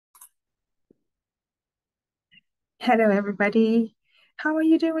Hello, everybody. How are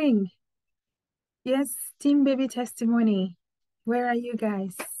you doing? Yes, Team Baby Testimony. Where are you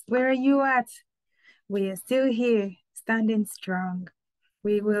guys? Where are you at? We are still here, standing strong.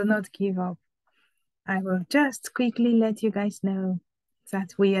 We will not give up. I will just quickly let you guys know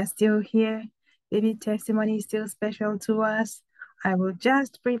that we are still here. Baby Testimony is still special to us. I will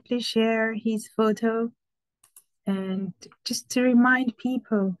just briefly share his photo and just to remind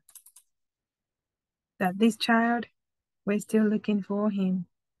people that this child, we're still looking for him.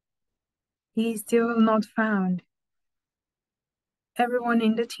 He is still not found. Everyone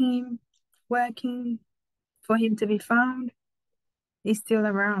in the team working for him to be found is still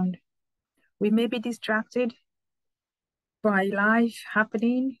around. We may be distracted by life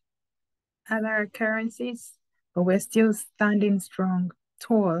happening, other occurrences, but we're still standing strong,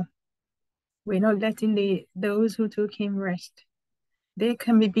 tall. We're not letting those who took him rest. They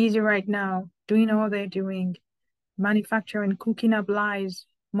can be busy right now, doing all they're doing, manufacturing, cooking up lies,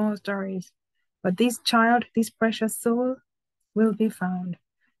 more stories. But this child, this precious soul, will be found.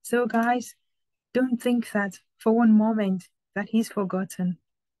 So, guys, don't think that for one moment that he's forgotten.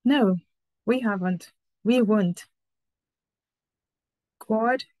 No, we haven't. We won't.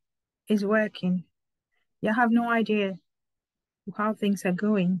 God is working. You have no idea how things are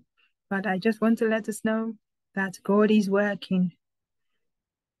going, but I just want to let us know that God is working.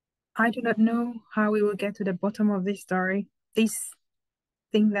 I do not know how we will get to the bottom of this story, this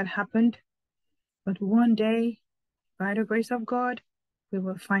thing that happened, but one day, by the grace of God, we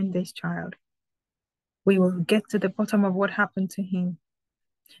will find this child. We will get to the bottom of what happened to him.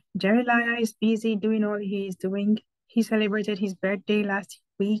 Jeremiah is busy doing all he is doing. He celebrated his birthday last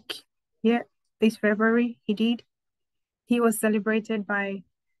week. Yeah, this February he did. He was celebrated by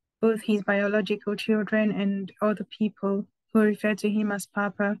both his biological children and other people who refer to him as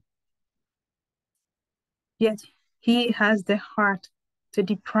Papa. Yet he has the heart to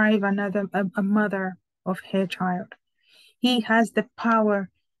deprive a mother of her child. He has the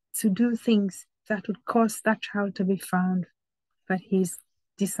power to do things that would cause that child to be found, but he's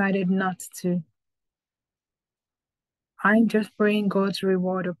decided not to. I'm just praying God's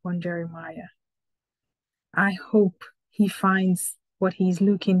reward upon Jeremiah. I hope he finds what he's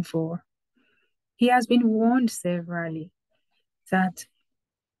looking for. He has been warned severally that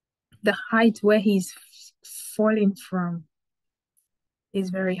the height where he's falling from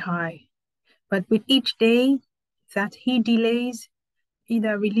is very high. But with each day that he delays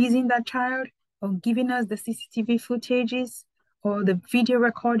either releasing that child or giving us the CCTV footages or the video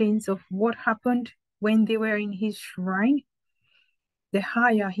recordings of what happened when they were in his shrine, the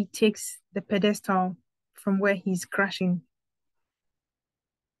higher he takes the pedestal from where he's crashing.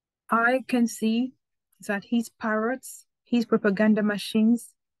 I can see that his parrots, his propaganda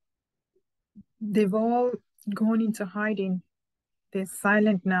machines, they've all gone into hiding. They're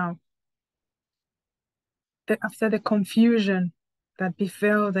silent now. After the confusion that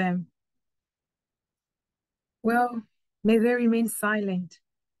befell them, well, may they remain silent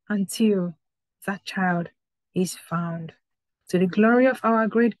until that child is found. To the glory of our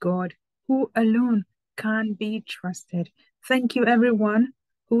great God, who alone can be trusted. Thank you, everyone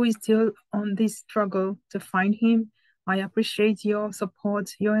who is still on this struggle to find him. I appreciate your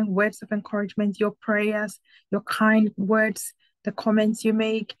support, your words of encouragement, your prayers, your kind words, the comments you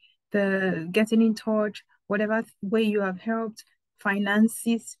make, the getting in touch, whatever way you have helped,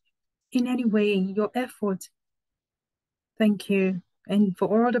 finances, in any way, your effort. Thank you. And for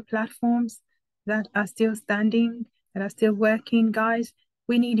all the platforms that are still standing, that are still working, guys,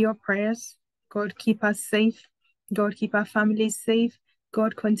 we need your prayers. God keep us safe. God keep our families safe.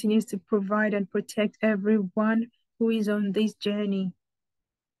 God continues to provide and protect everyone who is on this journey.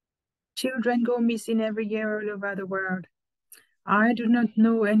 Children go missing every year all over the world. I do not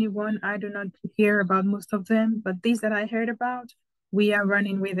know anyone. I do not hear about most of them, but these that I heard about, we are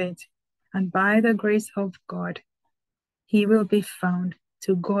running with it. And by the grace of God, he will be found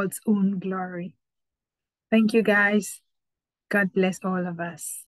to God's own glory. Thank you, guys. God bless all of us.